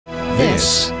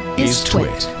This is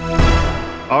TWiT.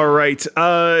 All right,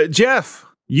 Jeff,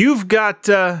 you've got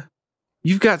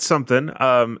something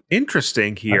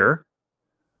interesting here.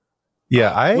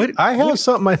 Yeah, I have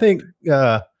something. I think.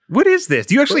 What is this?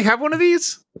 Do you actually have one of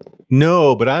these?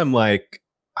 No, but I'm like,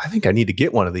 I think I need to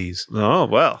get one of these. Oh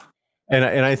well, and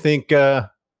I think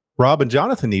Rob and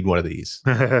Jonathan need one of these.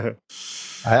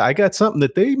 I got something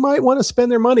that they might want to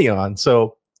spend their money on.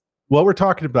 So, what we're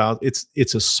talking about,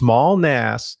 it's a small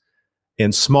NAS,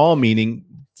 and small meaning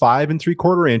 5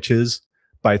 3/4 inches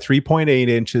by 3.8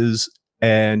 inches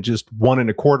and just 1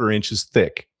 1/4 inches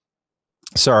thick.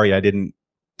 Sorry, I didn't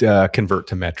convert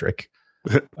to metric.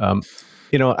 I'm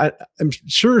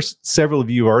sure several of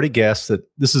you already guessed that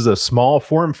this is a small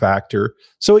form factor,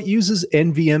 so it uses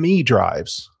NVMe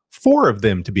drives, 4 of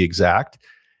them to be exact.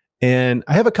 And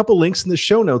I have a couple links in the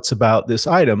show notes about this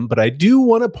item, but I do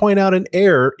want to point out an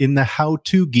error in the How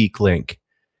To Geek link.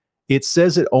 It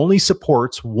says it only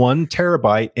supports 1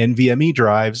 terabyte NVMe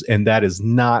drives, and that is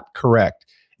not correct.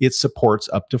 It supports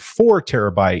up to 4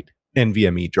 terabyte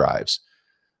NVMe drives.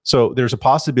 So there's a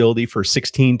possibility for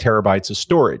 16 terabytes of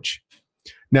storage.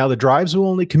 Now, the drives will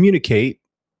only communicate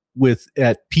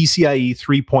at PCIe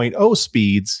 3.0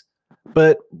 speeds,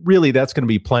 but really that's going to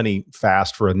be plenty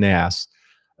fast for a NAS.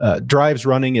 Drives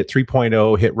running at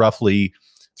 3.0 hit roughly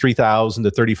 3,000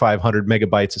 to 3,500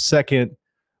 megabytes a second,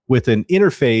 with an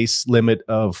interface limit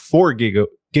of 4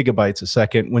 gigabytes a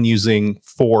second when using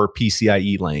 4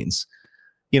 PCIe lanes.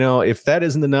 If that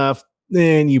isn't enough,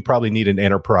 then you probably need an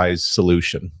enterprise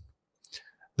solution.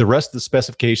 The rest of the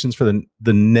specifications for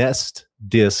the Nest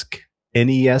disk,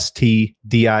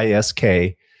 NEST-DISK,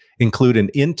 include an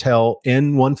Intel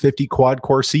N150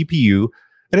 quad-core CPU,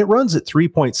 and it runs at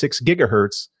 3.6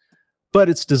 gigahertz, but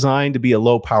it's designed to be a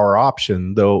low-power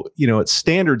option, though, its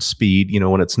standard speed,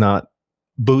 when it's not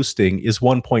boosting, is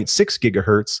 1.6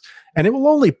 gigahertz, and it will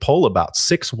only pull about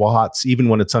 6 watts even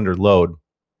when it's under load.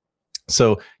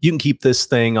 So you can keep this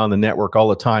thing on the network all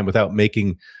the time without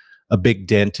making a big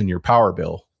dent in your power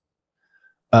bill.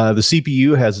 The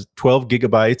CPU has 12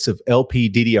 gigabytes of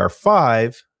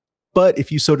LPDDR5, but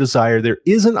if you so desire, there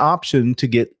is an option to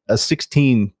get a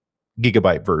 16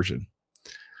 gigabyte version.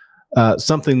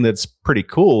 Something that's pretty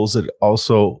cool is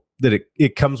that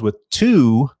it comes with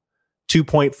 2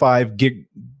 2.5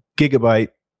 gigabyte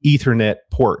Ethernet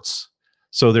ports.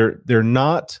 So they're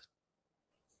not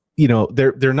able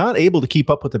to keep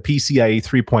up with the PCIe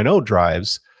 3.0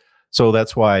 drives. So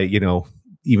that's why,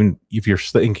 even if you're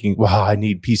thinking, well, I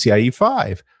need PCIe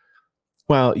 5,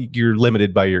 well, you're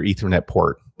limited by your Ethernet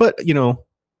port. But,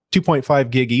 2.5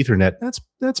 gig Ethernet,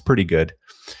 that's pretty good.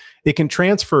 It can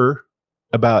transfer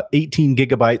about 18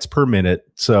 gigabytes per minute.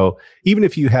 So even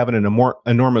if you have an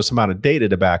enormous amount of data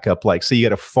to back up, like say you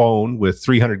had a phone with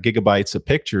 300 gigabytes of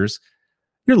pictures,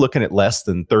 you're looking at less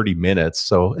than 30 minutes.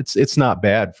 So it's not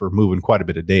bad for moving quite a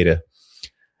bit of data.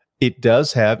 It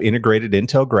does have integrated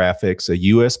Intel graphics, a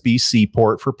USB-C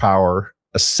port for power,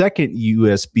 a second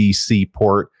USB-C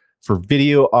port for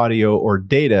video, audio, or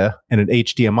data, and an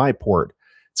HDMI port.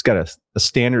 It's got a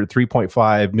standard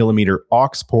 3.5 millimeter aux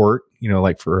port,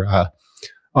 like for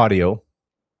audio,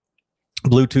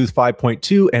 Bluetooth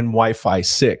 5.2, and Wi-Fi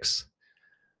 6.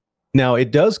 Now, it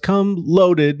does come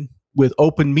loaded with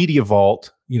Open Media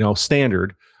Vault,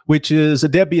 standard, which is a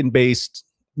Debian-based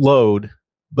load,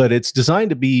 but it's designed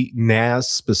to be NAS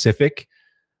specific.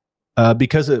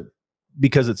 Because it's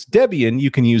Debian,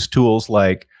 you can use tools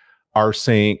like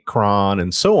rsync, cron,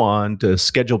 and so on to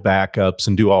schedule backups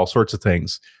and do all sorts of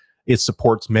things. It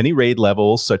supports many RAID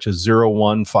levels such as 0,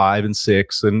 1, 5, and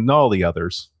 6, and all the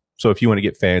others. So if you want to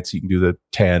get fancy, you can do the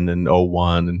 10 and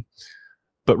 01.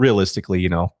 But realistically,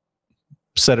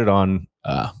 set it on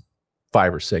 5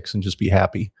 or 6 and just be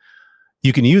happy.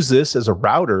 You can use this as a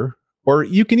router, or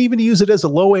you can even use it as a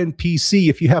low-end PC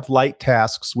if you have light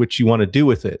tasks which you want to do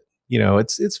with it.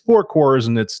 It's 4 cores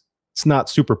and it's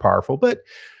not super powerful, but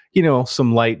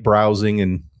some light browsing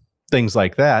and things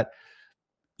like that.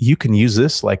 You can use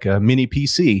this like a mini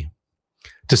PC.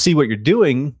 To see what you're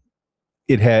doing,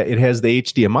 it has the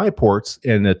HDMI ports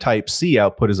and a Type-C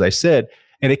output, as I said,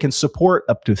 and it can support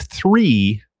up to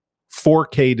 3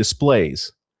 4K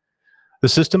displays. The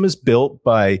system is built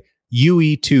by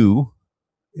UE2.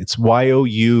 It's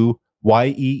YOUYEETOO,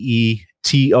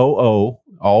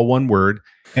 all one word,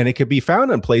 and it can be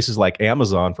found in places like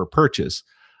Amazon for purchase.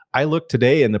 I looked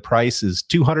today and the price is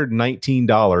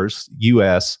 $219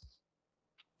 US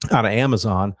on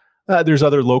Amazon. There's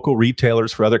other local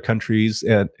retailers for other countries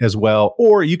as well,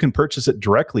 or you can purchase it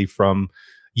directly from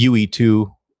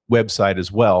UE2 website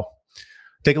as well.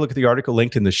 Take a look at the article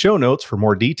linked in the show notes for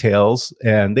more details.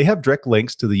 And they have direct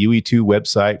links to the UE2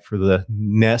 website for the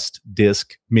Nest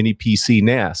Disk Mini PC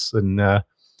NAS. And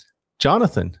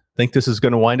Jonathan, think this is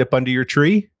going to wind up under your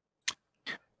tree?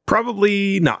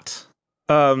 Probably not.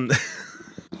 I've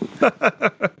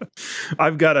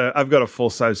got a full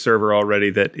size server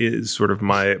already that is sort of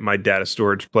my data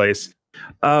storage place.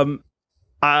 It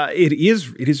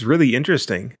is really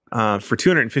interesting for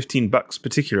 $215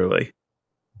 particularly.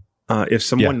 If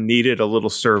someone needed a little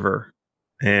server,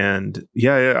 and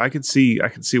I could see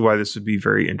why this would be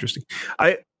very interesting.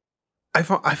 I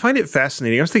find it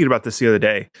fascinating. I was thinking about this the other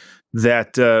day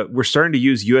that we're starting to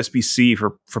use USB-C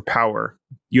for power,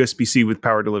 USB-C with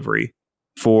power delivery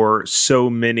for so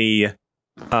many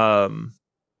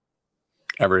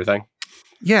everything.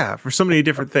 Yeah, for so many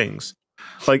different things,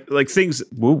 like things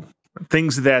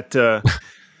that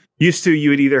used to, you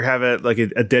would either have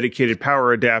a dedicated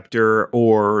power adapter,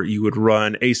 or you would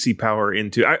run AC power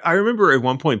into. I remember at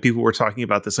one point people were talking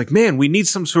about this, like, man, we need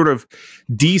some sort of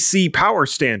DC power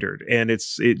standard, and it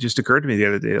just occurred to me the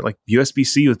other day, like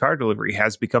USB-C with power delivery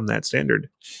has become that standard.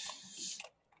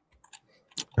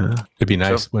 It'd be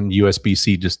nice when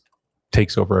USB-C just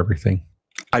takes over everything.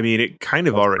 I mean, it kind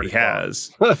of already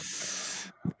has.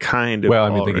 Kind of. Well, I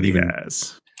mean, they could even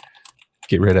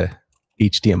get rid of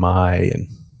HDMI and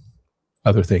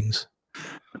other things.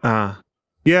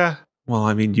 Yeah. Well,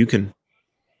 I mean, you can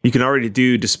already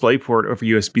do DisplayPort over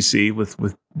USB-C with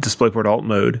DisplayPort alt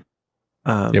mode.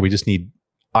 We just need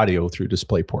audio through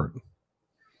DisplayPort.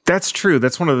 That's true.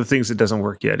 That's one of the things that doesn't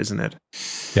work yet, isn't it?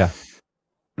 Yeah.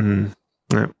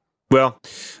 Right. Well,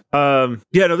 no,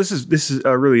 this is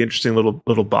a really interesting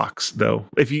little box, though.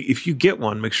 If you get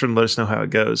one, make sure and let us know how it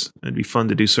goes. It'd be fun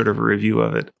to do sort of a review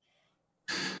of it.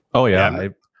 Oh yeah.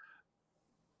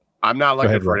 I'm not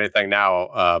looking for anything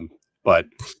now, but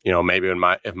maybe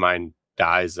if mine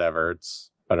dies ever,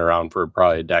 it's been around for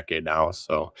probably a decade now.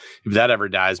 So if that ever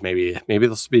dies, maybe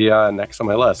this will be next on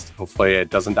my list. Hopefully it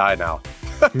doesn't die now.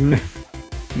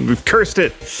 We've cursed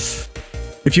it.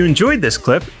 If you enjoyed this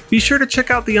clip, be sure to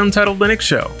check out the Untitled Linux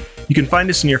Show. You can find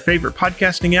us in your favorite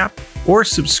podcasting app, or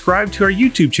subscribe to our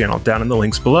YouTube channel down in the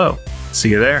links below. See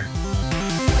you there.